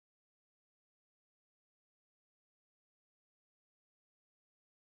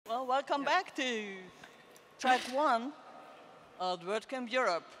Well, welcome back to track 1 of WordCamp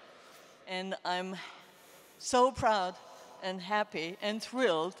Europe. And I'm so proud and happy and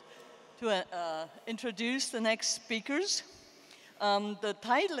thrilled to introduce the next speakers. The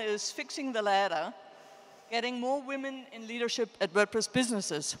title is Fixing the Ladder, Getting More Women in Leadership at WordPress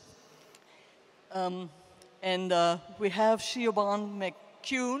Businesses. We have Siobhan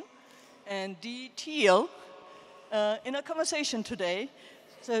and Dee Thiel in a conversation today.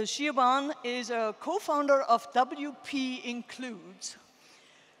 So Siobhan is a co-founder of WP Includes,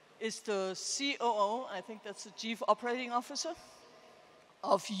 is the COO, I think that's the Chief Operating Officer,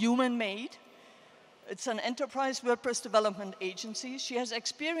 of Human Made. It's an enterprise WordPress development agency. She has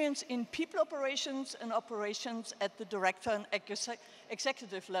experience in people operations and operations at the director and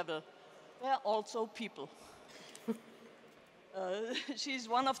executive level. They're also people. She's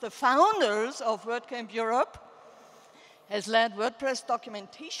one of the founders of WordCamp Europe, has led WordPress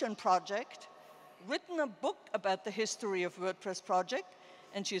documentation project, written a book about the history of WordPress project,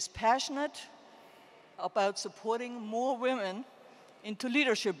 and she's passionate about supporting more women into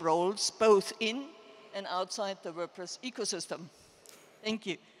leadership roles, both in and outside the WordPress ecosystem. Thank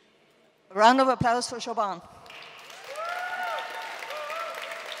you. A round of applause for Siobhan.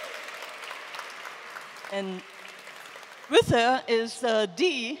 And with her is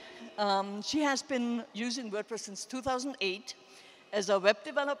Dee. She has been using WordPress since 2008, as a web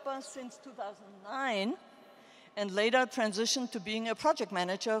developer since 2009, and later transitioned to being a project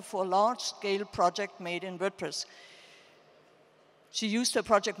manager for a large-scale project made in WordPress. She used her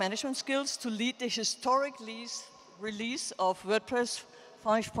project management skills to lead the historic release of WordPress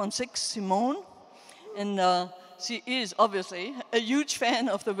 5.6 Simone, and she is obviously a huge fan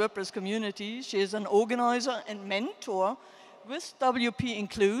of the WordPress community. She is an organizer and mentor with WP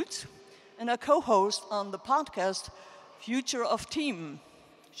Includes, and a co-host on the podcast Future of Team.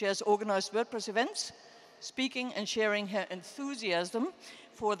 She has organized WordPress events, speaking and sharing her enthusiasm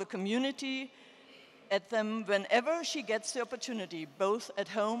for the community at them whenever she gets the opportunity, both at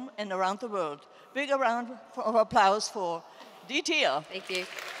home and around the world. Big round of applause for Dee Thiel. Thank you.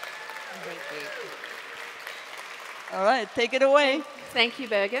 Thank you. All right, take it away. Thank you,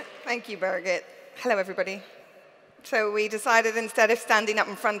 Birgit. Thank you, Birgit. Hello, everybody. So we decided instead of standing up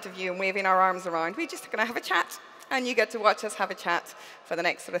in front of you and waving our arms around, we're just going to have a chat. And you get to watch us have a chat for the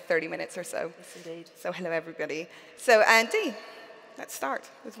next sort of 30 minutes or so. Yes, indeed. So hello, everybody. So, Dee, let's start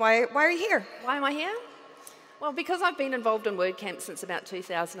with why are you here? Why am I here? Well, because I've been involved in WordCamp since about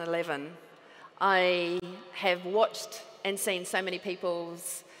 2011. I have watched and seen so many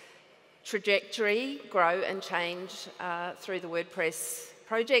people's trajectory grow and change through the WordPress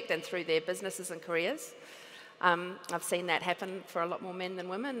project and through their businesses and careers. I've seen that happen for a lot more men than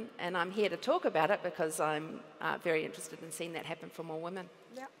women, and I'm here to talk about it because I'm very interested in seeing that happen for more women.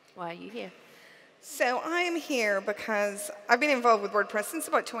 Yeah. Why are you here? So I am here because I've been involved with WordPress since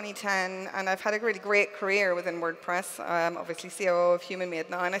about 2010, and I've had a really great career within WordPress. I'm obviously COO of Human Made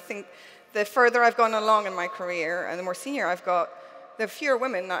now, and I think the further I've gone along in my career and the more senior I've got, the fewer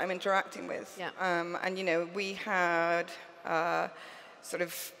women that I'm interacting with. Yeah. And you know, we had sort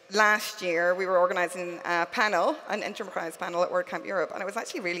of last year, we were organizing a panel, an enterprise panel at WordCamp Europe, and it was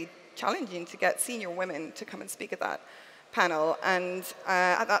actually really challenging to get senior women to come and speak at that panel. And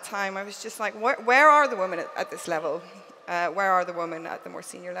at that time, I was just like, where are the women at this level? Where are the women at the more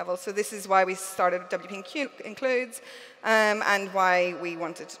senior level? So this is why we started WP Includes, and why we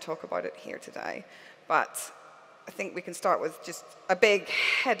wanted to talk about it here today. But I think we can start with just a big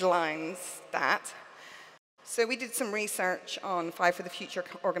headline stat. So we did some research on 5 for the Future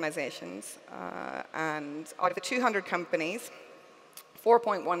organizations, and out of the 200 companies,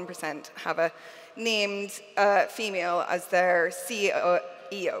 4.1% have a named female as their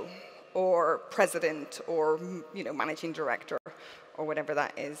CEO or president or managing director or whatever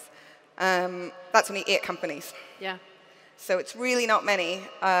that is. That's only 8 companies. Yeah. So it's really not many,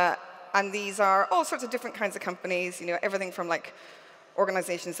 and these are all sorts of different kinds of companies. Everything from like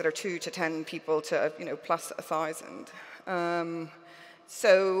organizations that are 2 to 10 people to plus 1,000.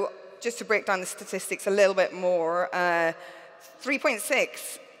 So just to break down the statistics a little bit more,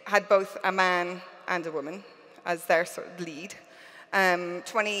 3.6 had both a man and a woman as their sort of lead.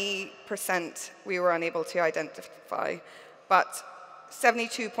 20% we were unable to identify, but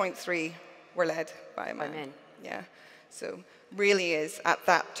 72.3 were led by a man. By men. Yeah, so really is at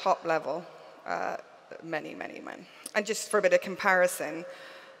that top level, many, many men. And just for a bit of comparison,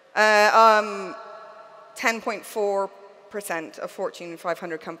 10.4% of Fortune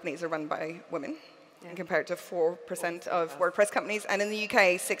 500 companies are run by women, compared to 4% of WordPress companies. And in the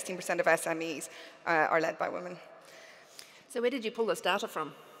UK, 16% of SMEs are led by women. So where did you pull this data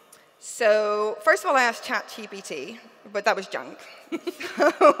from? So first of all, I asked ChatGPT, but that was junk.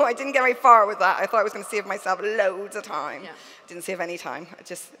 So I didn't get very far with that. I thought I was going to save myself loads of time. Yeah. Didn't save any time. I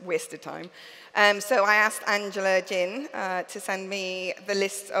just wasted time. So I asked Angela Jin to send me the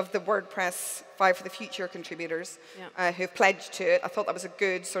list of the WordPress 5 for the Future contributors who've pledged to it. I thought that was a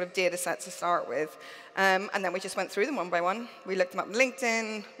good sort of data set to start with. And then we just went through them one by one. We looked them up on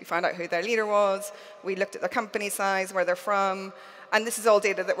LinkedIn. We found out who their leader was. We looked at their company size, where they're from. And this is all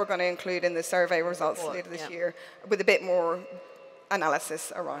data that we're going to include in the survey results later this year with a bit more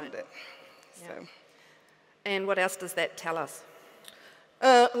analysis around it. So. And what else does that tell us?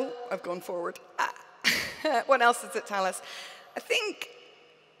 I've gone forward. What else does it tell us? I think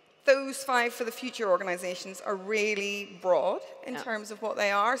those 5 for the Future organizations are really broad in terms of what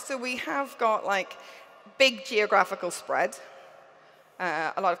they are. So we have got like big geographical spread.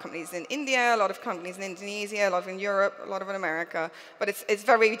 A lot of companies in India, a lot of companies in Indonesia, a lot in Europe, a lot of in America. But it's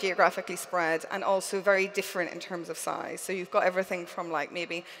very geographically spread and also very different in terms of size. So you've got everything from like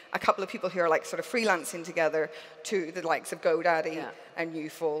maybe a couple of people who are like sort of freelancing together to the likes of GoDaddy and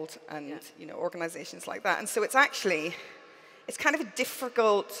Newfold and you know, organizations like that. And so it's actually, it's kind of a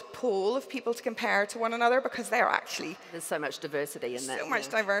difficult pool of people to compare to one another because they're actually... There's so much diversity in that. So much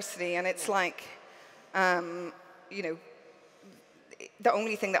diversity, and it's like, you know, the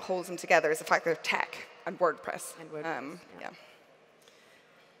only thing that holds them together is the fact that they're tech and WordPress.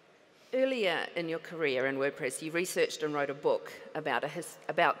 Earlier in your career in WordPress, you researched and wrote a book about the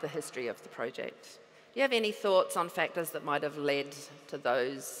history of the project. Do you have any thoughts on factors that might have led to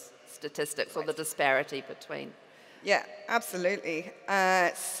those statistics or the disparity between? Yeah, absolutely.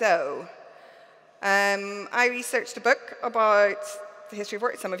 I researched a book about the history of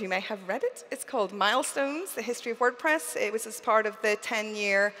WordPress. Some of you may have read it. It's called Milestones, The History of WordPress. It was as part of the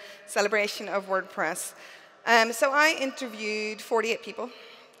 10-year celebration of WordPress. So I interviewed 48 people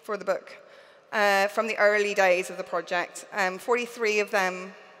for the book from the early days of the project. 43 of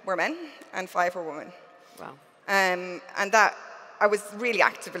them were men and 5 were women. Wow. And that I was really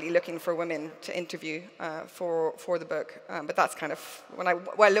actively looking for women to interview for the book. But that's kind of, when I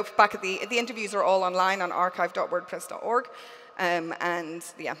looked back at the interviews are all online on archive.wordpress.org. And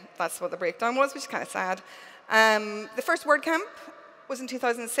yeah, that's what the breakdown was, which is kind of sad. The first WordCamp was in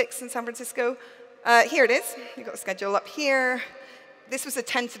 2006 in San Francisco. Here it is. You've got the schedule up here. This was a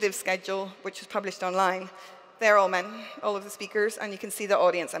tentative schedule, which was published online. They're all men, all of the speakers, and you can see the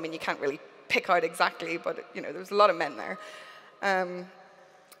audience. I mean, you can't really pick out exactly, but you know, there was a lot of men there. And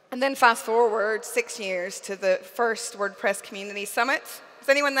then fast forward 6 years to the first WordPress Community Summit. Is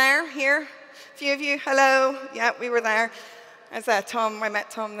anyone there here? A few of you, hello. Yeah, we were there. As Tom, I met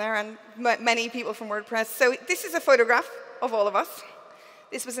Tom there, and many people from WordPress. So this is a photograph of all of us.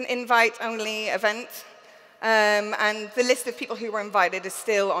 This was an invite-only event, and the list of people who were invited is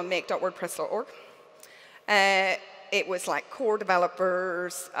still on make.wordpress.org. It was like core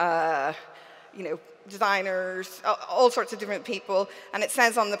developers, you know, designers, all sorts of different people. And it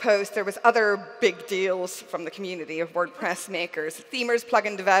says on the post there was other big deals from the community of WordPress makers: themers,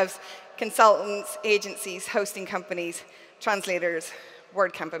 plugin devs, consultants, agencies, hosting companies, translators,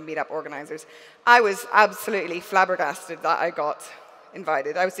 WordCamp and meetup organizers. I was absolutely flabbergasted that I got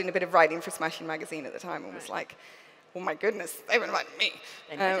invited. I was doing a bit of writing for Smashing Magazine at the time and was like, oh my goodness, they've invited me.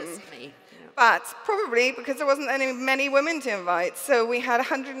 They noticed me. But probably because there wasn't many women to invite. So we had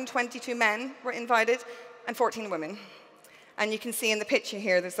 122 men were invited and 14 women. And you can see in the picture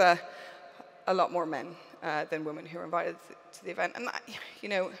here, there's a lot more men than women who were invited to the event. And that, you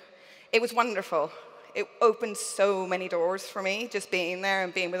know, it was wonderful. It opened so many doors for me, just being there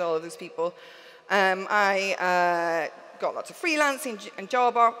and being with all of those people. I got lots of freelancing and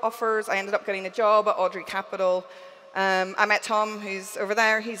job offers. I ended up getting a job at Audrey Capital. I met Tom, who's over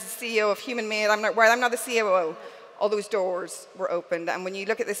there. He's the CEO of Human Made. I'm not the COO. All those doors were opened. And when you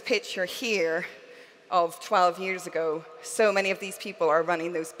look at this picture here of 12 years ago, so many of these people are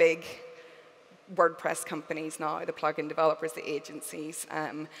running those big WordPress companies now, the plugin developers, the agencies,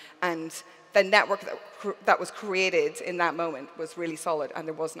 and the network that was created in that moment was really solid, and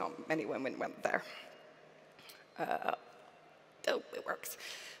there was not many women went there. Oh, it works.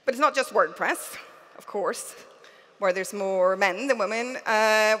 But it's not just WordPress, of course, where there's more men than women.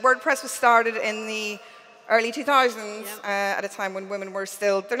 WordPress was started in the early 2000s, at a time when women were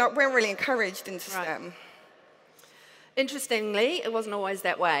still, weren't really encouraged into STEM. Interestingly, it wasn't always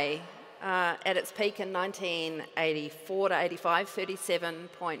that way. At its peak in 1984 to 85,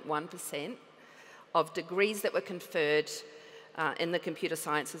 37.1% of degrees that were conferred in the computer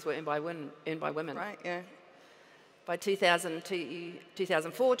sciences were earned by women. Right, yeah. By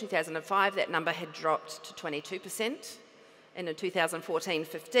 2004, 2005, that number had dropped to 22%. and in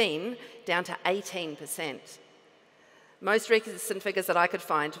 2014-15, down to 18%. Most recent figures that I could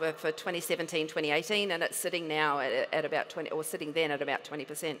find were for 2017-2018, and it's sitting now at about 20, or sitting then at about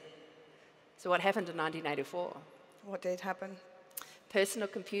 20%. So what happened in 1984? What did happen? Personal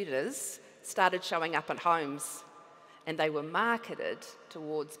computers started showing up at homes, and they were marketed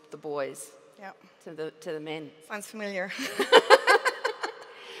towards the boys, Yeah. to the men. Sounds familiar.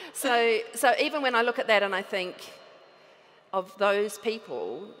 So even when I look at that and I think of those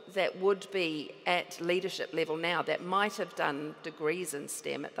people that would be at leadership level now that might have done degrees in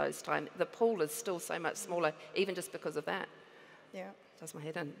STEM at those times, the pool is still so much smaller, even just because of that. Yeah. Does my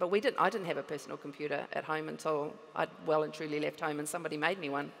head in. But I didn't have a personal computer at home until I'd well and truly left home and somebody made me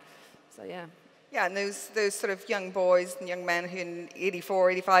one. So yeah. Yeah, and those sort of young boys and young men who in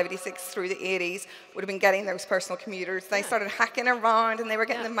 84, 85, 86 through the 80s would have been getting those personal computers. They started hacking around and they were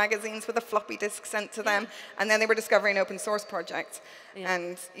getting the magazines with a floppy disk sent to them. And then they were discovering open source projects.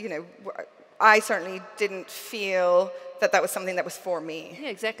 And, you know, I certainly didn't feel that that was something that was for me. Yeah,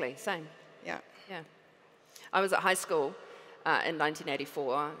 exactly. Same. Yeah. Yeah. I was at high school in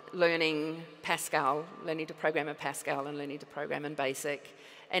 1984 learning Pascal, learning to program in Pascal and learning to program in BASIC,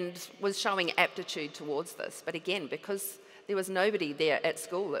 and was showing aptitude towards this. But again, because there was nobody there at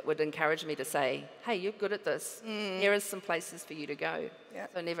school that would encourage me to say, hey, you're good at this. Here are some places for you to go. Yeah.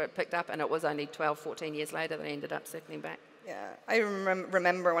 So I never picked up, and it was only 12, 14 years later that I ended up circling back. Yeah, I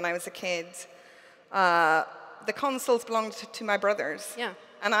remember when I was a kid, the consoles belonged to my brothers. Yeah.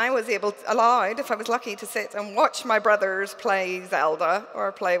 And I was allowed, if I was lucky, to sit and watch my brothers play Zelda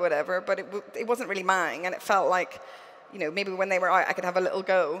or play whatever, but it wasn't really mine, and it felt like, you know, maybe when they were out, I could have a little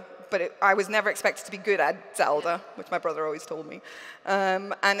go, but I was never expected to be good at Zelda, which my brother always told me.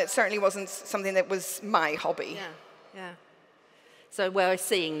 And it certainly wasn't something that was my hobby. Yeah, yeah. So we're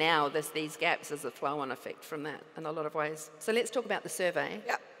seeing now these gaps as a flow-on effect from that in a lot of ways. So let's talk about the survey.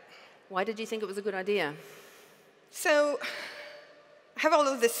 Yeah. Why did you think it was a good idea? So I have all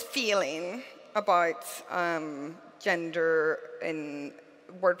of this feeling about gender in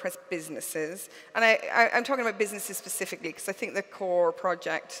WordPress businesses. And I'm talking about businesses specifically because I think the core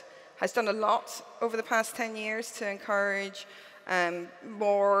project has done a lot over the past 10 years to encourage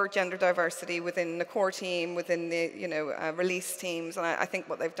more gender diversity within the core team, within the release teams. And I think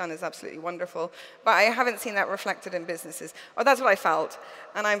what they've done is absolutely wonderful. But I haven't seen that reflected in businesses. Or that's what I felt.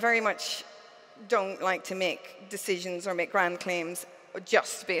 And I very much don't like to make decisions or make grand claims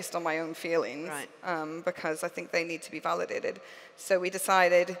just based on my own feelings, right. Because I think they need to be validated. So we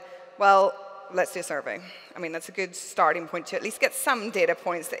decided, well, let's do a survey. I mean, that's a good starting point to at least get some data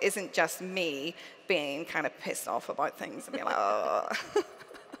points that isn't just me being kind of pissed off about things and being like, oh.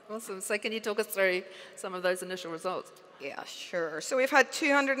 Awesome. So can you talk us through some of those initial results? Yeah, sure. So we've had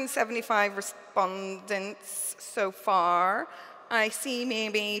 275 respondents so far. I see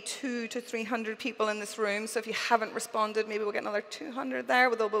maybe 200 to 300 people in this room, so if you haven't responded, maybe we'll get another 200 there.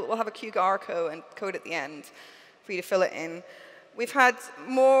 We'll have a QR code at the end for you to fill it in. We've had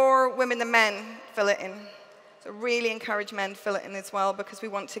more women than men fill it in. So really encourage men to fill it in as well, because we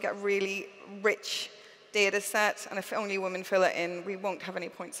want to get a really rich data set, and if only women fill it in, we won't have any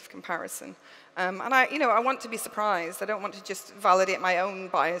points of comparison. And I want to be surprised. I don't want to just validate my own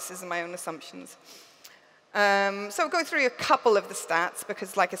biases and my own assumptions. So we'll go through a couple of the stats,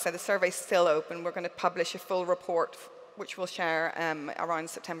 because like I said, the survey's still open. We're going to publish a full report, which we'll share around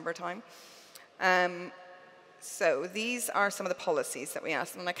September time. So these are some of the policies that we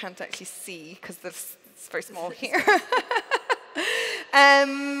asked, and I can't actually see because it's very small here.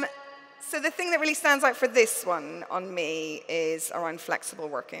 So the thing that really stands out for this one on me is around flexible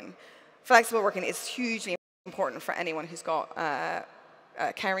working. Flexible working is hugely important for anyone who's got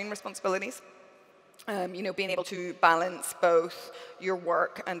caring responsibilities. Being able to balance both your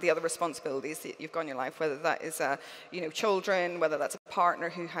work and the other responsibilities that you've got in your life, whether that is, children, whether that's a partner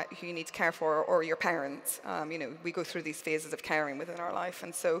who you need to care for, or your parents. We go through these phases of caring within our life.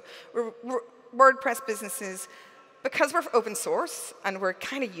 And so WordPress businesses, because we're open source and we're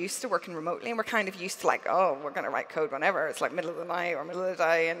kind of used to working remotely, and we're kind of used to we're going to write code whenever. It's like middle of the night or middle of the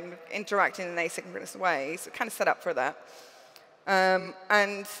day and interacting in an asynchronous way. So kind of set up for that.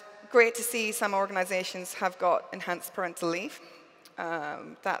 And great to see some organizations have got enhanced parental leave.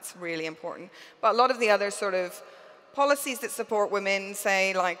 That's really important. But a lot of the other sort of policies that support women,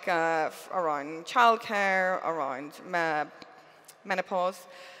 say around childcare, around menopause,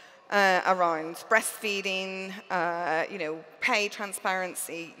 around breastfeeding, pay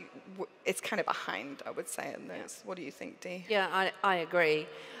transparency, it's kind of behind, I would say, in this. Yeah. What do you think, Dee? Yeah, I agree.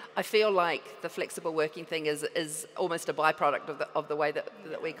 I feel like the flexible working thing is almost a byproduct of the way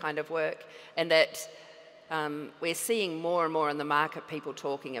that we kind of work, and that we're seeing more and more in the market people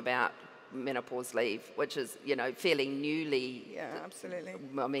talking about menopause leave, which is, you know, fairly newly. Yeah, absolutely.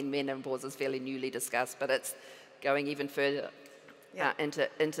 I mean, menopause is fairly newly discussed, but it's going even further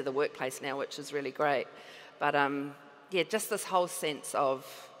into the workplace now, which is really great. But yeah, just this whole sense of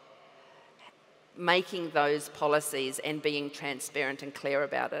making those policies and being transparent and clear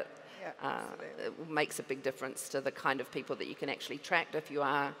about it, it makes a big difference to the kind of people that you can actually attract if you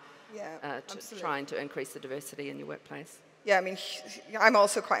are trying to increase the diversity in your workplace. Yeah, I mean, I'm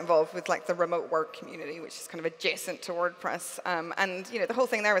also quite involved with like the remote work community, which is kind of adjacent to WordPress. And you know, the whole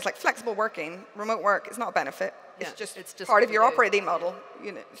thing there is like flexible working, remote work is not a benefit. It's just part of your operating model.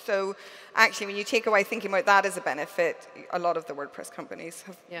 You know, so actually, when you take away thinking about that as a benefit, a lot of the WordPress companies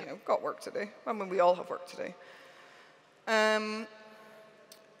have you know, got work to do. I mean, we all have work to do.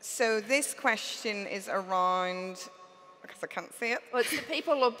 So this question is around, because I can't see it. Well, it's the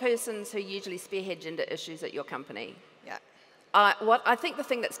people or persons who usually spearhead gender issues at your company. Yeah. What I think the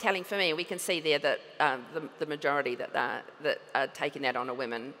thing that's telling for me, we can see there that the majority that are taking that on are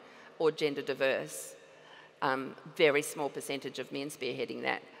women or gender diverse. Very small percentage of men spearheading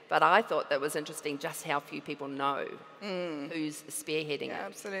that. But I thought that was interesting just how few people know who's spearheading it.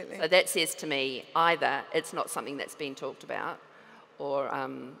 Absolutely. So that says to me either it's not something that's been talked about or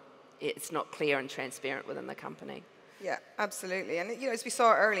it's not clear and transparent within the company. Yeah, absolutely. And you know, as we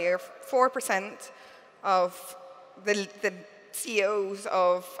saw earlier, 4% of the CEOs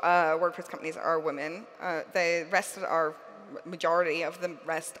of WordPress companies are women. The rest are, majority of the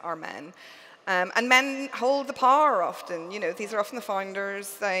rest are men. And men hold the power often. You know, these are often the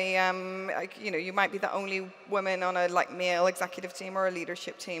founders. They, like, you know, you might be the only woman on a like male executive team or a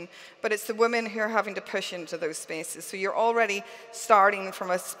leadership team, but it's the women who are having to push into those spaces. So you're already starting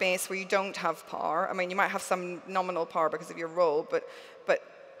from a space where you don't have power. I mean, you might have some nominal power because of your role, but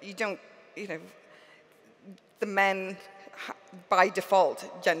you don't. You know, the men by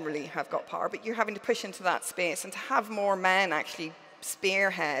default generally have got power, but you're having to push into that space and to have more men actually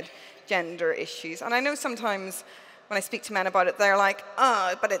spearhead gender issues. And I know sometimes when I speak to men about it, they're like,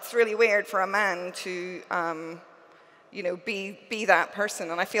 oh, but it's really weird for a man to, you know, be that person.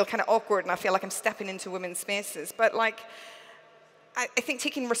 And I feel kind of awkward and I feel like I'm stepping into women's spaces. But like, I think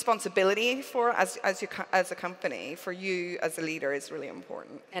taking responsibility for as a company, for you as a leader is really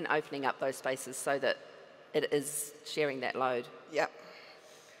important. And opening up those spaces so that it is sharing that load. Yep.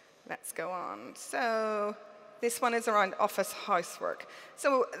 Let's go on. So this one is around office housework.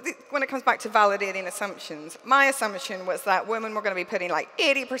 So when it comes back to validating assumptions, my assumption was that women were going to be putting like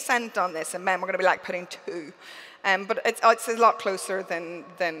 80% on this and men were going to be like putting 2%. But it's a lot closer than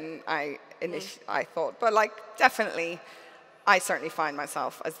I thought. But like definitely, I certainly find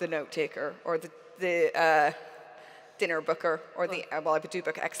myself as the note taker or the dinner booker or the, well, I do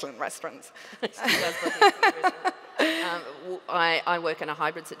book excellent restaurants. I work in a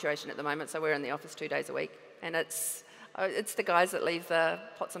hybrid situation at the moment, so we're in the office 2 days a week. And it's the guys that leave the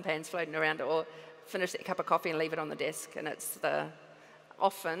pots and pans floating around or finish their cup of coffee and leave it on the desk. And it's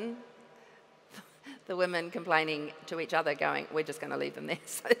often the women complaining to each other going, we're just going to leave them there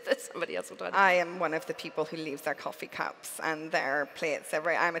so that somebody else will do it. I am one of the people who leaves their coffee cups and their plates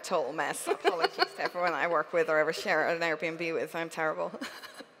everywhere. I'm a total mess. Apologies to everyone I work with or ever share an Airbnb with. I'm terrible.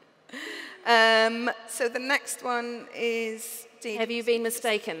 So the next one is... Have you been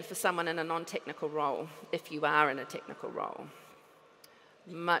mistaken for someone in a non-technical role, if you are in a technical role?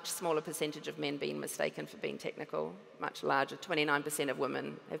 Much smaller percentage of men being mistaken for being technical, much larger. 29% of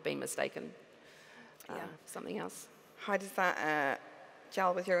women have been mistaken for something else. How does that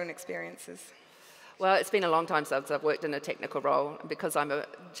gel with your own experiences? Well, it's been a long time since I've worked in a technical role. Because I'm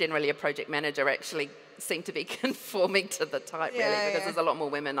generally a project manager, actually seem to be conforming to the type, really, because there's a lot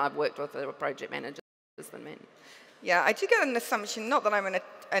more women I've worked with that are project managers than men. Yeah, I do get an assumption, not that I'm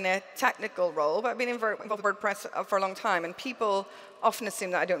in a technical role, but I've been involved with WordPress for a long time, and people often assume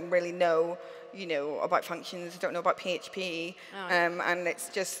that I don't really know, you know, about functions, don't know about PHP, and it's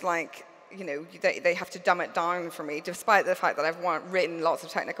just like, you know, they have to dumb it down for me, despite the fact that I've written lots of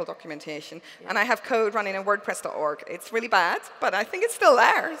technical documentation, and I have code running in WordPress.org. It's really bad, but I think it's still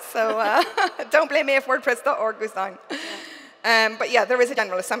there, so don't blame me if WordPress.org goes down. But yeah, there is a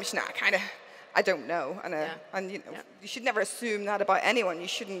general assumption that I don't know, and you know, you should never assume that about anyone. You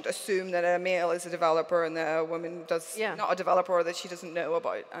shouldn't assume that a male is a developer and that a woman not a developer, or that she doesn't know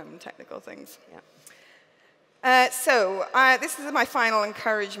about technical things. So this is my final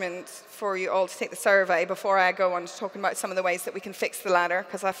encouragement for you all to take the survey before I go on to talking about some of the ways that we can fix the ladder,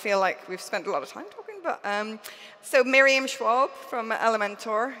 because I feel like we've spent a lot of time talking. But so Miriam Schwab from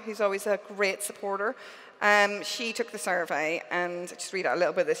Elementor, who's always a great supporter. She took the survey, and just read out a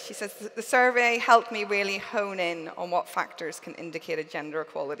little bit of this. She says, the survey helped me really hone in on what factors can indicate a gender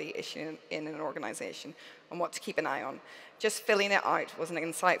equality issue in an organization and what to keep an eye on. Just filling it out was an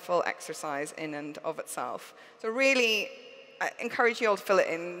insightful exercise in and of itself. So really, I encourage you all to fill it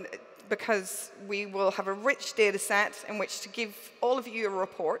in, because we will have a rich data set in which to give all of you a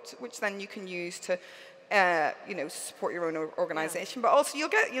report, which then you can use to support your own organization. Yeah. But also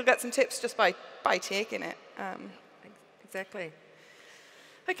you'll get some tips just by taking it. Exactly.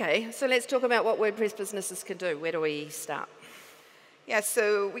 Okay, so let's talk about what WordPress businesses can do. Where do we start? Yeah,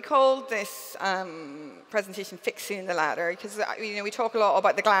 so we called this presentation "Fixing the Ladder" because we talk a lot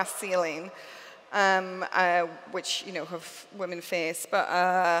about the glass ceiling, which have women face,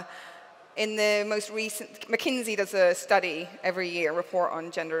 but in the most recent, McKinsey does a study every year, report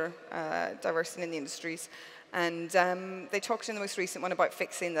on gender diversity in the industries, and they talked in the most recent one about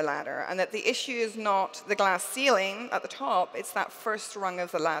fixing the ladder, and that the issue is not the glass ceiling at the top, it's that first rung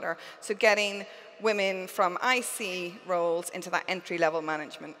of the ladder. So getting women from IC roles into that entry-level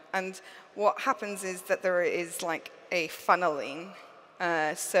management. And what happens is that there is like a funneling.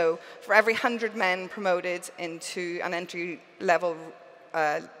 So for every 100 men promoted into an entry-level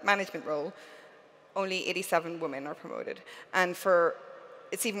management role, only 87 women are promoted. And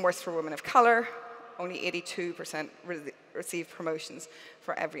it's even worse for women of color, only 82% receive promotions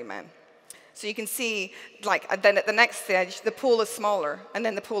for every man. So you can see, then at the next stage, the pool is smaller, and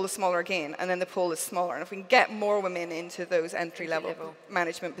then the pool is smaller again, and then the pool is smaller. And if we can get more women into those entry-level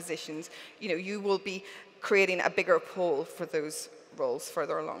management positions, you will be creating a bigger pool for those roles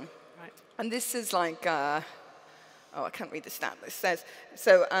further along. Right. And this is like, I can't read the stat. This says,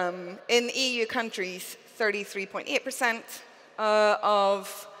 so in EU countries, 33.8%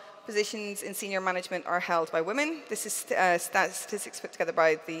 of positions in senior management are held by women. This is statistics put together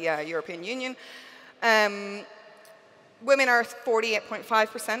by the European Union. Women are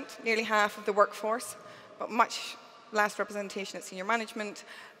 48.5%, nearly half of the workforce, but much less representation at senior management.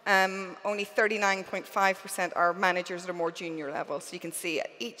 Only 39.5% are managers at a more junior level. So you can see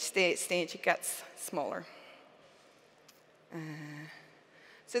at each stage it gets smaller.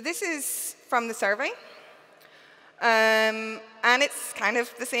 So this is from the survey. And it's kind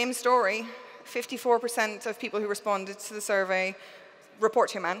of the same story. 54% of people who responded to the survey report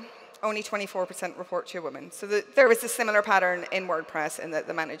to a man. Only 24% report to a woman. So there is a similar pattern in WordPress in that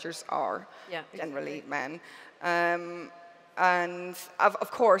the managers are generally men. And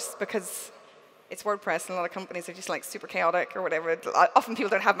of course, because it's WordPress and a lot of companies are just like super chaotic or whatever, often people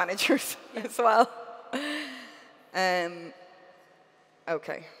don't have managers as well.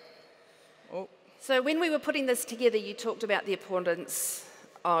 Okay. Oh. So when we were putting this together, you talked about the importance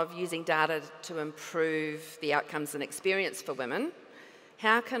of using data to improve the outcomes and experience for women.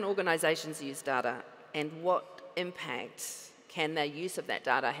 How can organizations use data, and what impact can their use of that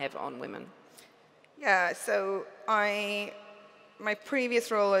data have on women? Yeah, so my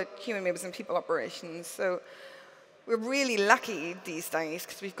previous role at HumanMade was in people operations. So we're really lucky these days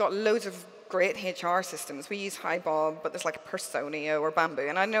because we've got loads of great HR systems. We use HiBob, but there's like a Personio or Bamboo,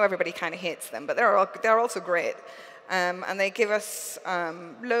 and I know everybody kind of hates them, but they're also great. And they give us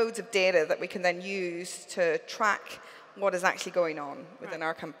loads of data that we can then use to track what is actually going on within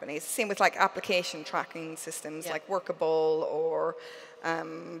our companies. Same with like application tracking systems like Workable or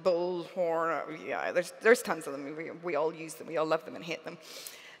Bullhorn. Yeah, there's tons of them. We all use them. We all love them and hate them.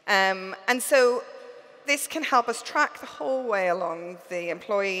 And so this can help us track the whole way along the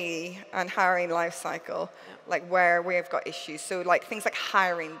employee and hiring life cycle, like where we've got issues. So like things like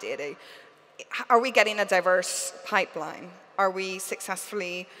hiring data. Are we getting a diverse pipeline? Are we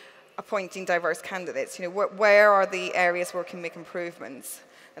successfully appointing diverse candidates? Where are the areas where we can make improvements?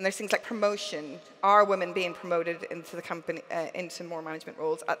 And there's things like promotion. Are women being promoted into the company, into more management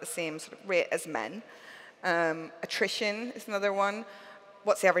roles at the same sort of rate as men? Attrition is another one.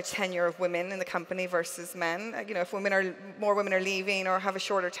 What's the average tenure of women in the company versus men? If more women are leaving or have a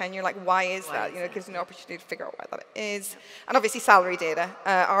shorter tenure, like why is that? It gives an opportunity to figure out why that is. And obviously salary data.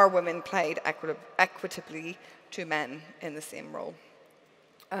 Are women paid equitably to men in the same role?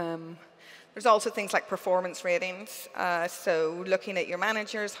 There's also things like performance ratings. So looking at your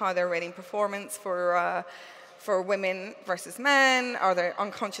managers, how they're rating performance for women versus men. Are there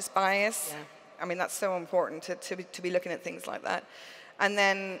unconscious bias? Yeah. I mean, that's so important to be looking at things like that. And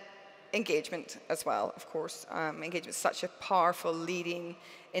then engagement as well, of course. Engagement is such a powerful leading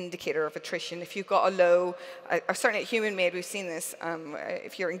indicator of attrition. If you've got a low, certainly at HumanMade, we've seen this,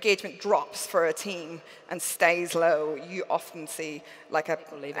 if your engagement drops for a team and stays low, you often see like an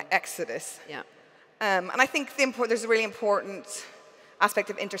exodus. Yeah. And I think there's a really important aspect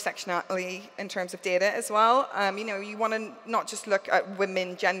of intersectionality in terms of data as well. You know, you want to not just look at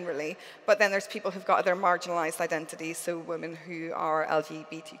women generally, but then there's people who've got other marginalized identities, so women who are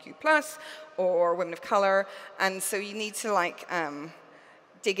LGBTQ+, or women of color, and so you need to like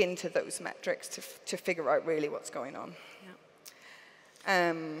dig into those metrics to figure out really what's going on.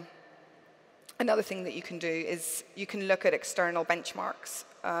 Yeah. Another thing that you can do is you can look at external benchmarks.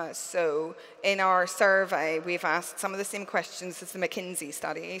 So in our survey, we've asked some of the same questions as the McKinsey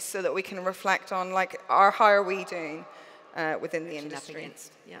study so that we can reflect on like, how are we doing within the industry.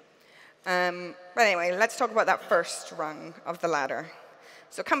 Yep. But anyway, let's talk about that first rung of the ladder.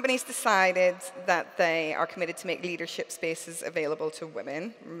 So companies decided that they are committed to make leadership spaces available to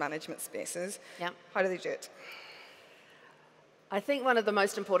women, management spaces. Yep. How do they do it? I think one of the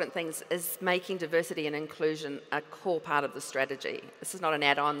most important things is making diversity and inclusion a core part of the strategy. This is not an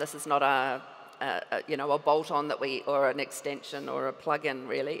add-on. This is not a bolt-on or an extension or a plug-in,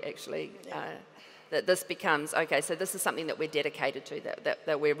 really, actually. Yeah. That this becomes, okay, so this is something that we're dedicated to,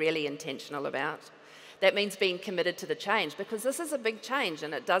 that we're really intentional about. That means being committed to the change, because this is a big change,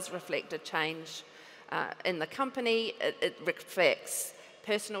 and it does reflect a change in the company. It reflects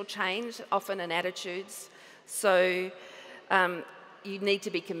personal change, often in attitudes. So you need to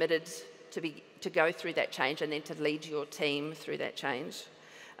be committed to go through that change and then to lead your team through that change.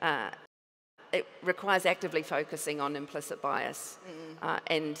 It requires actively focusing on implicit bias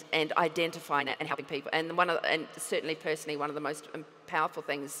and identifying it and helping people. And certainly personally, one of the most powerful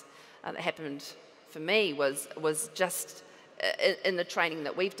things that happened for me was just in the training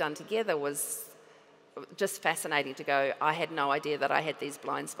that we've done together was just fascinating to go, I had no idea that I had these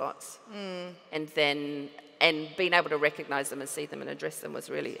blind spots. And being able to recognize them and see them and address them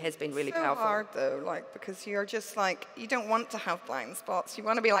has been really powerful. So hard though, like, because you're just like, you don't want to have blind spots. You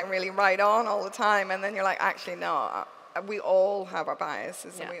want to be like really right on all the time, and then you're like, actually no, we all have our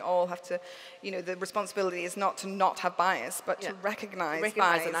biases, and we all have to, you know, the responsibility is not to not have bias, but to recognize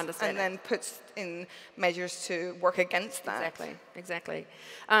bias and understand and then put in measures to work against that. Exactly.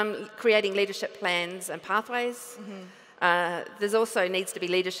 Creating leadership plans and pathways. There's also needs to be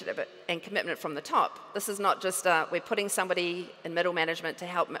leadership and commitment from the top. This is not just we're putting somebody in middle management to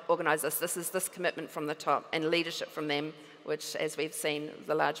help organise this. This is this commitment from the top and leadership from them, which, as we've seen,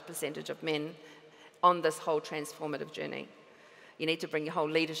 the large percentage of men on this whole transformative journey. You need to bring your whole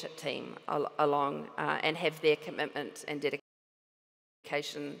leadership team along and have their commitment and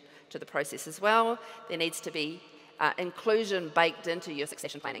dedication to the process as well. There needs to be inclusion baked into your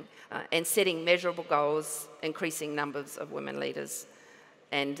succession planning and setting measurable goals, increasing numbers of women leaders,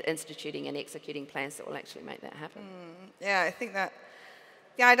 and instituting and executing plans that will actually make that happen. Yeah, I think that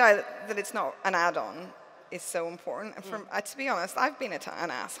the idea that it's not an add-on is so important. And to be honest, I've been an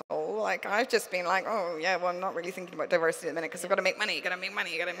asshole. Like, I've just been like, oh, yeah, well, I'm not really thinking about diversity at the minute because I've got to make money, got to make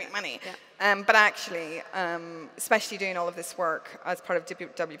money. Yeah. But actually, especially doing all of this work as part of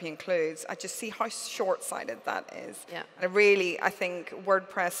WP Includes, I just see how short-sighted that is. Yeah. And I think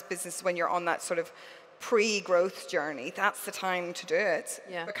WordPress business, when you're on that sort of pre-growth journey, that's the time to do it.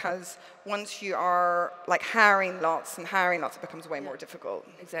 Yeah. Because once you are like hiring lots, it becomes way more difficult.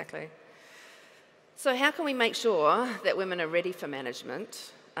 Exactly. So how can we make sure that women are ready for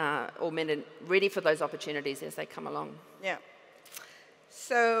management or men are ready for those opportunities as they come along? Yeah.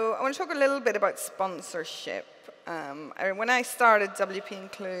 So I want to talk a little bit about sponsorship. When I started WP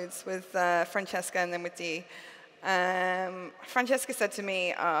Includes with Francesca and then with Dee, Francesca said to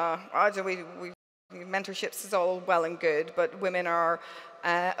me, mentorships is all well and good, but women are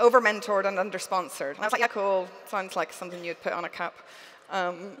over-mentored and under-sponsored. And I was like, yeah, cool. Sounds like something you'd put on a cap.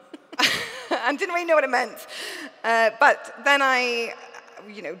 And didn't really know what it meant. But then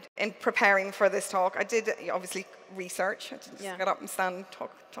in preparing for this talk, I did obviously research. I didn't just get up and stand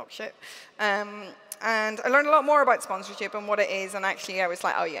talk shit. And I learned a lot more about sponsorship and what it is. And actually, I was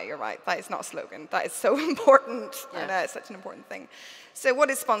like, oh yeah, you're right. That is not a slogan. That is so important. And it's such an important thing. So what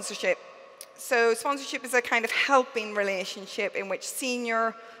is sponsorship? So sponsorship is a kind of helping relationship in which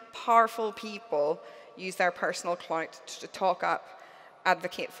senior, powerful people use their personal clout to talk up,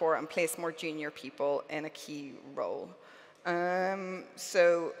 advocate for, and place more junior people in a key role. Have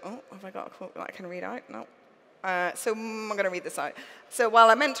I got a quote that I can read out? No. So I'm going to read this out. So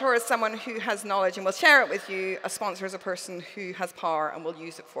while a mentor is someone who has knowledge and will share it with you, a sponsor is a person who has power and will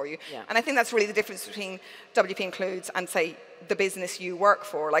use it for you. Yeah. And I think that's really the difference between WP Includes and, say, the business you work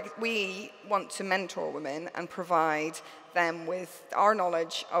for. Like, we want to mentor women and provide them with our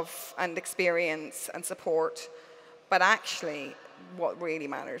knowledge of and experience and support, but actually what really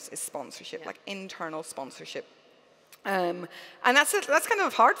matters is sponsorship, like internal sponsorship. And that's kind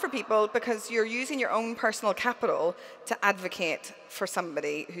of hard for people because you're using your own personal capital to advocate for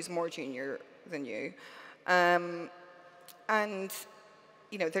somebody who's more junior than you. And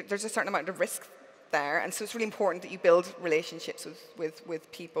there's a certain amount of risk there, and so it's really important that you build relationships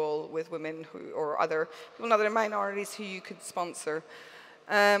with people, with women or other people in other minorities who you could sponsor.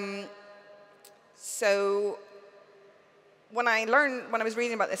 So when I was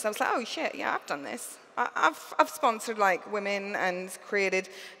reading about this, I was like, oh shit, yeah, I've done this. I've sponsored like women and created,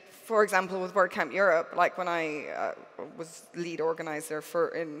 for example, with WordCamp Europe, like when I was lead organizer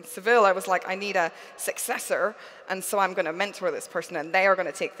in Seville, I was like, I need a successor, and so I'm going to mentor this person, and they are going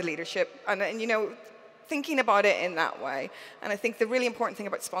to take the leadership, and thinking about it in that way. And I think the really important thing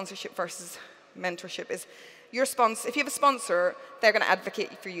about sponsorship versus mentorship is if you have a sponsor, they're going to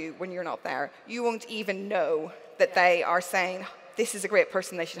advocate for you when you're not there. You won't even know that they are saying, this is a great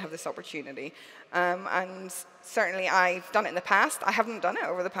person, they should have this opportunity. And certainly I've done it in the past. I haven't done it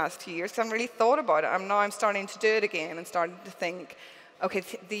over the past 2 years because I haven't really thought about it. I'm starting to do it again and starting to think, okay,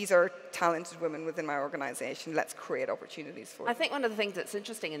 these are talented women within my organization. Let's create opportunities for them. I think one of the things that's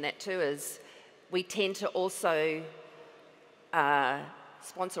interesting in that too is we tend to also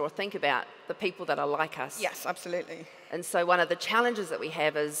sponsor or think about the people that are like us. Yes, absolutely. And so one of the challenges that we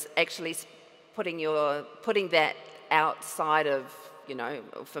have is actually putting that outside of,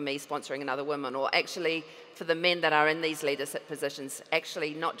 for me, sponsoring another woman, or actually for the men that are in these leadership positions,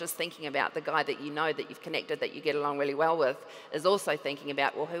 actually not just thinking about the guy that that you've connected, that you get along really well with, is also thinking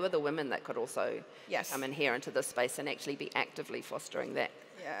about, well, who are the women that could also come in here into this space and actually be actively fostering that.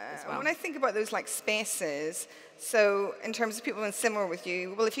 Yeah, as well. When I think about those like spaces, so in terms of people being similar with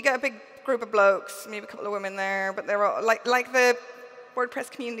you, well, if you get a big group of blokes, maybe a couple of women there, but they're all like the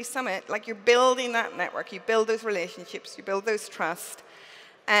WordPress Community Summit, like you're building that network, you build those relationships, you build those trust,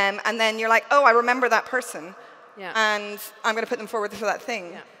 and then you're like, oh, I remember that person, and I'm going to put them forward for that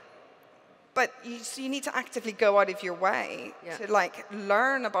thing. Yeah. But you need to actively go out of your way to like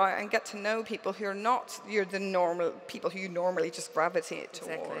learn about and get to know people who are not the normal people who you normally just gravitate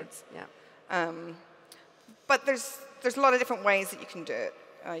towards. Yeah. But there's a lot of different ways that you can do it.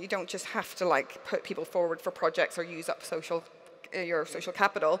 You don't just have to like put people forward for projects or use up your social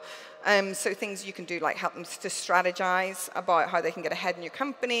capital. So things you can do, like help them to strategize about how they can get ahead in your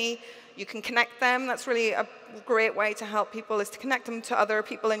company. You can connect them. That's really a great way to help people, is to connect them to other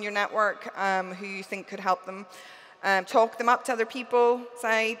people in your network who you think could help them. Talk them up to other people.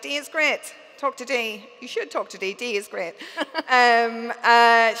 Say, Dee is great. Talk to Dee. You should talk to Dee. Dee is great.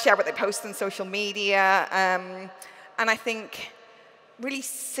 Share what they post on social media. And I think really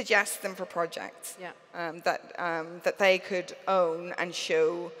suggest them for projects that they could own and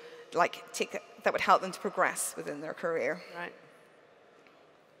show, that would help them to progress within their career. Right.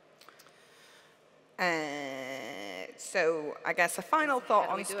 So I guess a final thought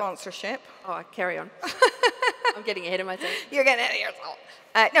on sponsorship. Oh, carry on. I'm getting ahead of myself. You're getting ahead of yourself.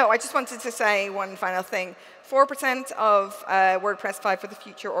 No, I just wanted to say one final thing. 4% of WordPress 5 for the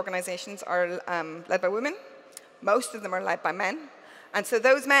Future organizations are led by women. Most of them are led by men. And so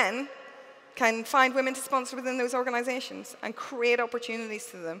those men can find women to sponsor within those organizations and create opportunities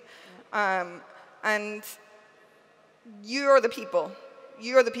to them. And you're the people.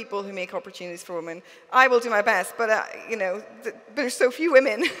 You're the people who make opportunities for women. I will do my best, but there's so few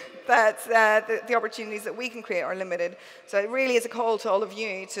women that the opportunities that we can create are limited. So it really is a call to all of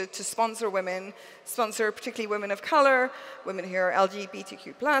you to sponsor women, sponsor particularly women of color, women who are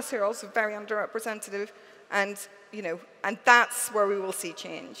LGBTQ+, who are also very underrepresented, and and that's where we will see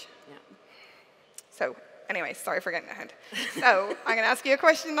change. Yeah. So anyway, sorry for getting ahead. So I'm going to ask you a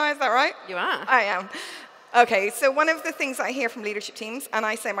question now. Is that right? You are. I am. Okay, so one of the things I hear from leadership teams, and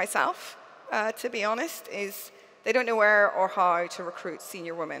I say myself, to be honest, is they don't know where or how to recruit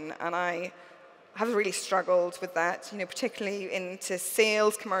senior women. And I have really struggled with that, particularly into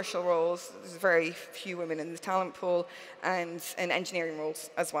sales, commercial roles. There's very few women in the talent pool, and in engineering roles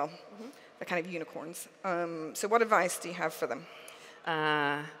as well. Mm-hmm. They're kind of unicorns. So what advice do you have for them?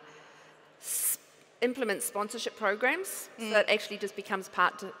 Implement sponsorship programs so that actually just becomes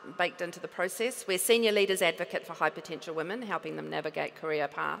baked into the process, where senior leaders advocate for high potential women, helping them navigate career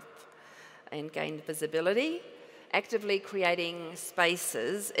path and gain visibility. Actively creating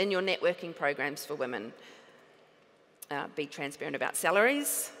spaces in your networking programs for women. Be transparent about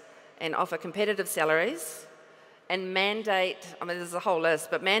salaries and offer competitive salaries. And mandate, there's a whole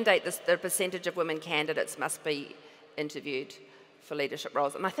list, but mandate the percentage of women candidates must be interviewed for leadership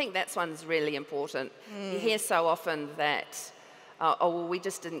roles. And I think that's one's really important. You hear so often that, we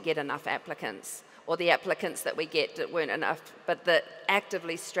just didn't get enough applicants, or the applicants that we get that weren't enough, but that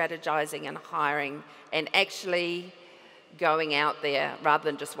actively strategizing and hiring and actually going out there rather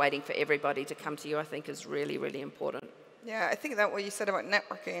than just waiting for everybody to come to you, I think is really, really important. Yeah, I think that what you said about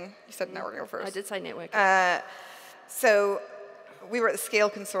networking, you said networking first. I did say networking. So we were at the Scale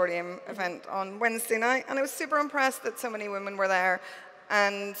Consortium event on Wednesday night, and I was super impressed that so many women were there.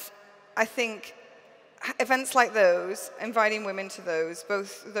 And I think events like those, inviting women to those,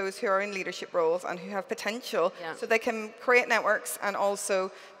 both those who are in leadership roles and who have potential, so they can create networks and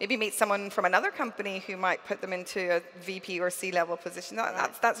also maybe meet someone from another company who might put them into a VP or C-level position.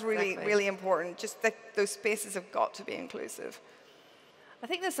 That's really, really important. Just that those spaces have got to be inclusive. I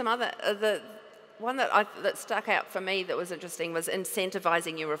think there's some other, one that stuck out for me that was interesting was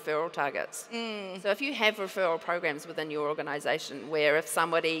incentivizing your referral targets. So if you have referral programs within your organization where if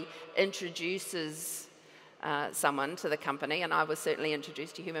somebody introduces someone to the company, and I was certainly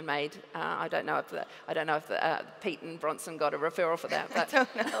introduced to Human Made. I don't know if Pete and Bronson got a referral for that. But I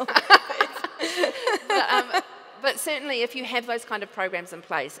don't know. but certainly, if you have those kind of programs in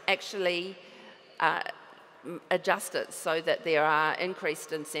place, actually adjust it so that there are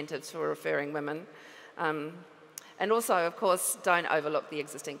increased incentives for referring women, and also, of course, don't overlook the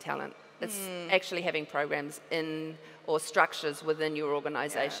existing talent. It's actually having programs in or structures within your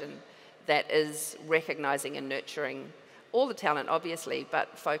organisation. That is recognising and nurturing all the talent, obviously,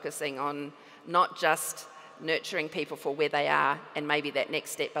 but focusing on not just nurturing people for where they are and maybe that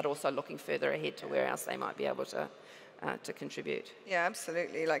next step, but also looking further ahead to where else they might be able to contribute. Yeah,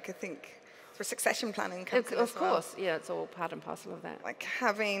 absolutely. Like, I think for succession planning comes Of course, yeah, it's all part and parcel of that. Like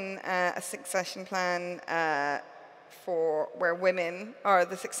having a succession plan for where women are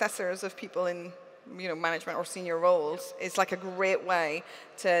the successors of people in management or senior roles is like a great way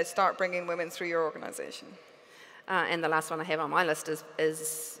to start bringing women through your organization. And the last one I have on my list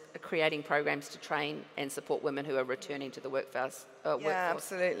is creating programs to train and support women who are returning to the workforce. Yeah,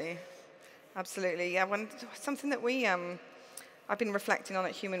 absolutely. Absolutely. Yeah, something that I've been reflecting on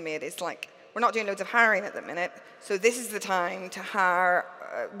at Human Made is like, we're not doing loads of hiring at the minute, so this is the time to hire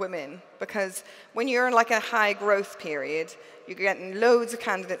women, because when you're in like a high growth period, you're getting loads of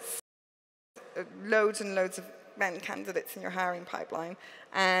candidates, loads and loads of men candidates in your hiring pipeline,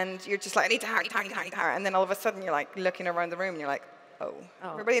 and you're just like, I need to hire, and then all of a sudden you're like looking around the room and you're like, oh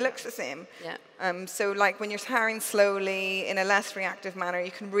everybody looks the same. Yeah. So like when you're hiring slowly in a less reactive manner,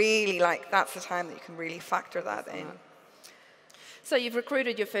 you can really that's the time that you can really factor that in. So you've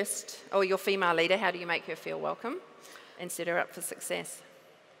recruited your first, or your female leader. How do you make her feel welcome and set her up for success?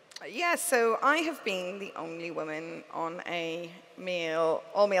 Yeah, so I have been the only woman on a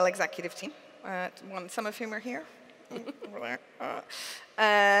all-male executive team. Some of whom are here. Over there.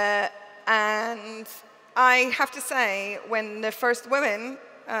 And I have to say, when the first women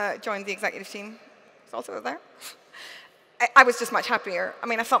joined the executive team, it's also there, I was just much happier. I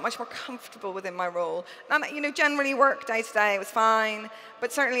mean, I felt much more comfortable within my role. And, generally work day to day was fine,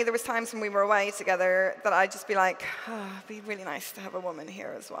 but certainly there was times when we were away together that I'd just be like, it'd be really nice to have a woman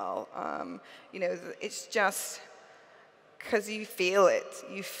here as well. It's just, because you feel it.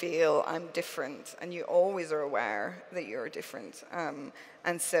 You feel I'm different, and you always are aware that you're different.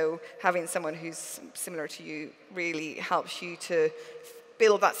 And so having someone who's similar to you really helps you to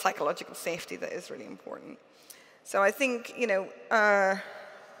build that psychological safety that is really important. So I think,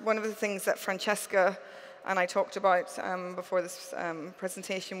 one of the things that Francesca and I talked about before this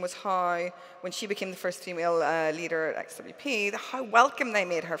presentation was how, when she became the first female leader at XWP, how welcome they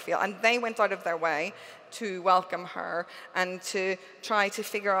made her feel. And they went out of their way to welcome her and to try to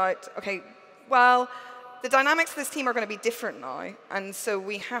figure out, okay, well, the dynamics of this team are going to be different now, and so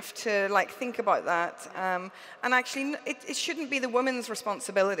we have to think about that. And actually, it shouldn't be the woman's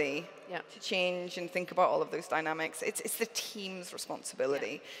responsibility to change and think about all of those dynamics. It's the team's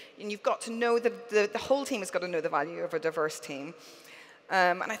responsibility, and you've got to know the whole team has got to know the value of a diverse team.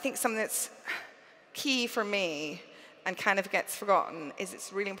 And I think something that's key for me and kind of gets forgotten is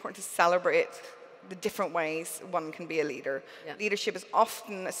it's really important to celebrate the different ways one can be a leader. Leadership is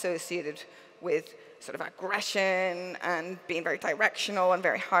often associated with sort of aggression and being very directional and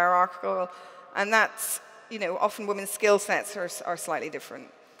very hierarchical, and that's, often women's skill sets are slightly different.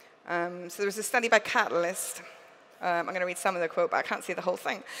 So there was a study by Catalyst. I'm going to read some of the quote, but I can't see the whole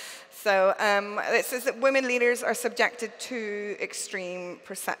thing. So it says that women leaders are subjected to extreme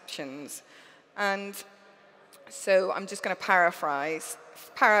perceptions, and so I'm just going to paraphrase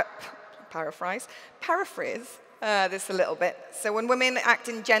this a little bit. So when women act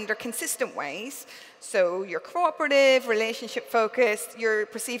in gender-consistent ways, so you're cooperative, relationship-focused, you're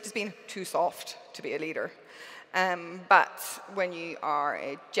perceived as being too soft to be a leader. But when you are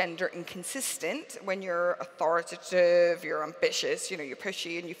gender-inconsistent, when you're authoritative, you're ambitious, you're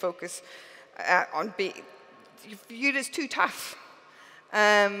pushy, and you focus on you're viewed as too tough.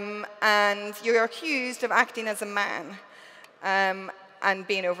 And you're accused of acting as a man and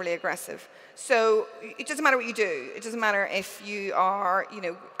being overly aggressive. So it doesn't matter what you do. It doesn't matter if you are,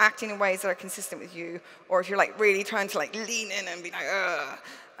 acting in ways that are consistent with you, or if you're like really trying to like lean in and be like,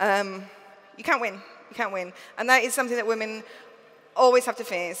 ugh. You can't win. You can't win. And that is something that women always have to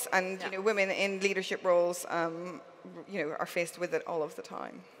face. And women in leadership roles, are faced with it all of the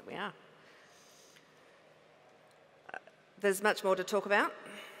time. We are. There's much more to talk about,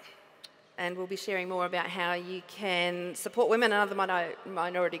 and we'll be sharing more about how you can support women and other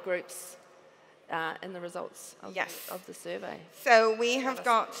minority groups in the results of, of the survey. So we have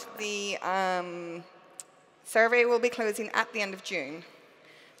got the survey will be closing at the end of June.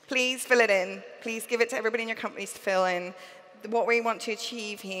 Please fill it in. Please give it to everybody in your companies to fill in. What we want to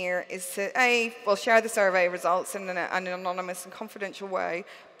achieve here is to, we'll share the survey results in an anonymous and confidential way,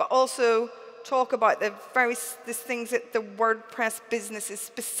 but also talk about the things that the WordPress businesses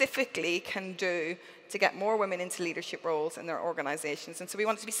specifically can do to get more women into leadership roles in their organizations. And so we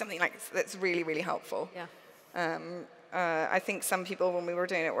want it to be something like that's really, really helpful. Yeah. I think some people, when we were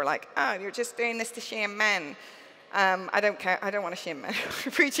doing it, were like, oh, you're just doing this to shame men. I don't care. I don't want to shame men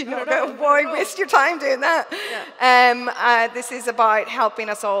for preaching. Why waste your time doing that? Yeah. This is about helping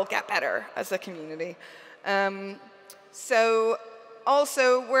us all get better as a community. So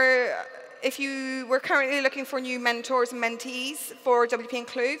also, we're currently looking for new mentors and mentees for WP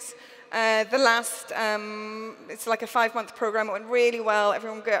Includes. The last, it's like a 5-month program. It went really well.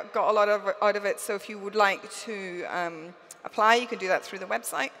 Everyone got a lot out of it. So if you would like to apply, you can do that through the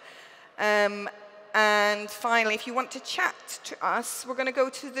website. And finally, if you want to chat to us, we're going to go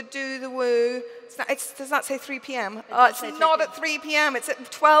to the Do the Woo. Does that say 3 p.m.? It's not at 3 p.m. It's at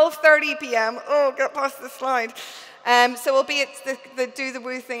 12:30 p.m. Oh, get past the slide. So we'll be at the Do the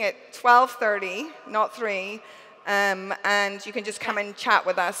Woo thing at 12:30, not 3. And you can just come and chat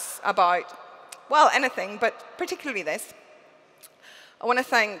with us about, well, anything, but particularly this. I want to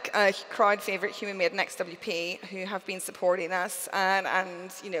thank crowd favorite Human Made Next WP, who have been supporting us, and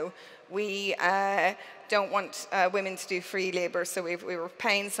we don't want women to do free labor, so we were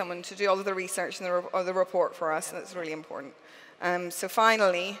paying someone to do all of the research and the report for us, and that's really important. So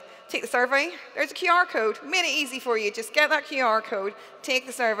finally, take the survey. There's a QR code. We made it easy for you. Just get that QR code, take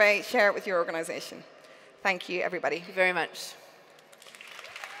the survey, share it with your organization. Thank you, everybody. Thank you very much.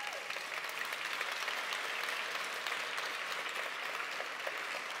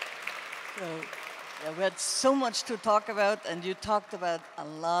 So, yeah, we had so much to talk about, and you talked about a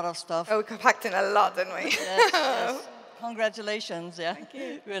lot of stuff. Oh, we packed in a lot, didn't we? Yes. Congratulations, yeah. Thank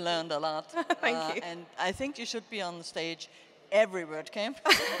you. We learned a lot. Thank you. And I think you should be on the stage every WordCamp.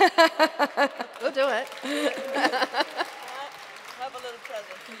 We'll do it. Have a little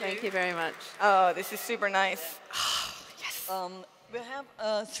present. Thank you very much. Oh, this is super nice. Oh, yes. We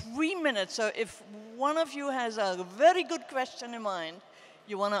have 3 minutes, so if one of you has a very good question in mind,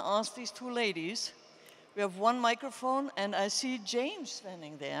 you want to ask these two ladies. We have one microphone, and I see James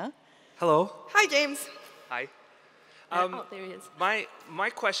standing there. Hello. Hi, James. Hi. Oh, there he is. My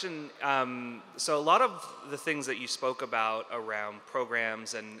question, so a lot of the things that you spoke about around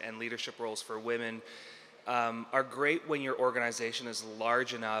programs and leadership roles for women are great when your organization is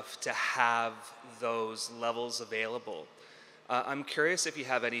large enough to have those levels available. I'm curious if you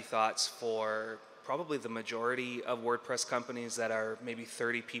have any thoughts for probably the majority of WordPress companies that are maybe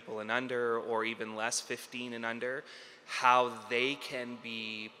 30 people and under, or even less, 15 and under, how they can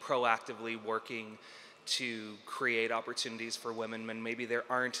be proactively working to create opportunities for women when maybe there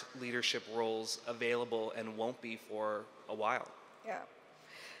aren't leadership roles available and won't be for a while. Yeah.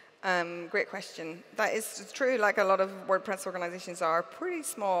 Great question. That is true. Like, a lot of WordPress organizations are pretty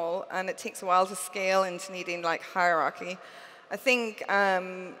small, and it takes a while to scale into needing like hierarchy. I think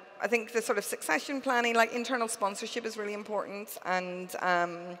the sort of succession planning, like internal sponsorship, is really important, and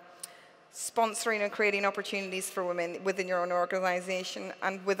sponsoring and creating opportunities for women within your own organization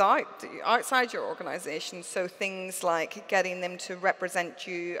and outside your organization. So things like getting them to represent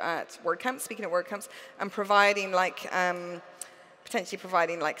you at WordCamps, speaking at WordCamps, and providing potentially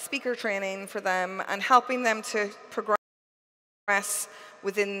providing like speaker training for them and helping them to progress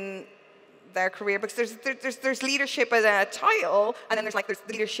within their career, because there's leadership as a title, and then there's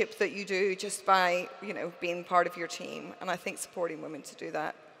leadership that you do just by being part of your team. And I think supporting women to do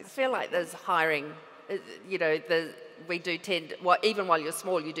that is. I feel like there's hiring. We do tend, even while you're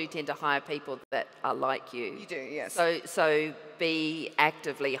small, you do tend to hire people that are like you. You do, yes. So be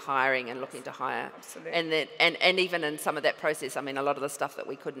actively hiring and looking to hire. Absolutely. And even in some of that process, I mean, a lot of the stuff that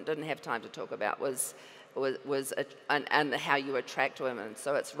we didn't have time to talk about was and how you attract women.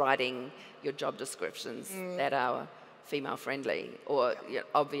 So it's writing your job descriptions that are female friendly or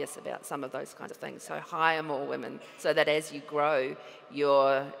obvious about some of those kinds of things. So hire more women so that as you grow,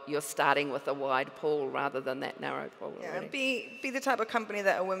 you're starting with a wide pool rather than that narrow pool. Yeah, already. be the type of company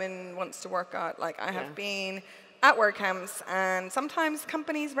that a woman wants to work at. Like I have been at WordCamps, and sometimes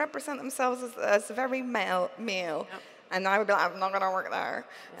companies represent themselves as very male. And I would be like, I'm not going to work there.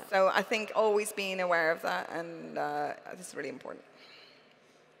 Yeah. So I think always being aware of that, and this is really important.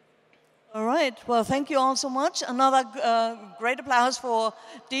 All right. Well, thank you all so much. Another great applause for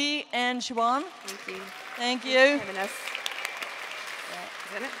Dee and Siobhan. Thank you. Thank you. Thanks for having us.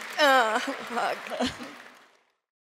 Yeah. Is that it? Hug.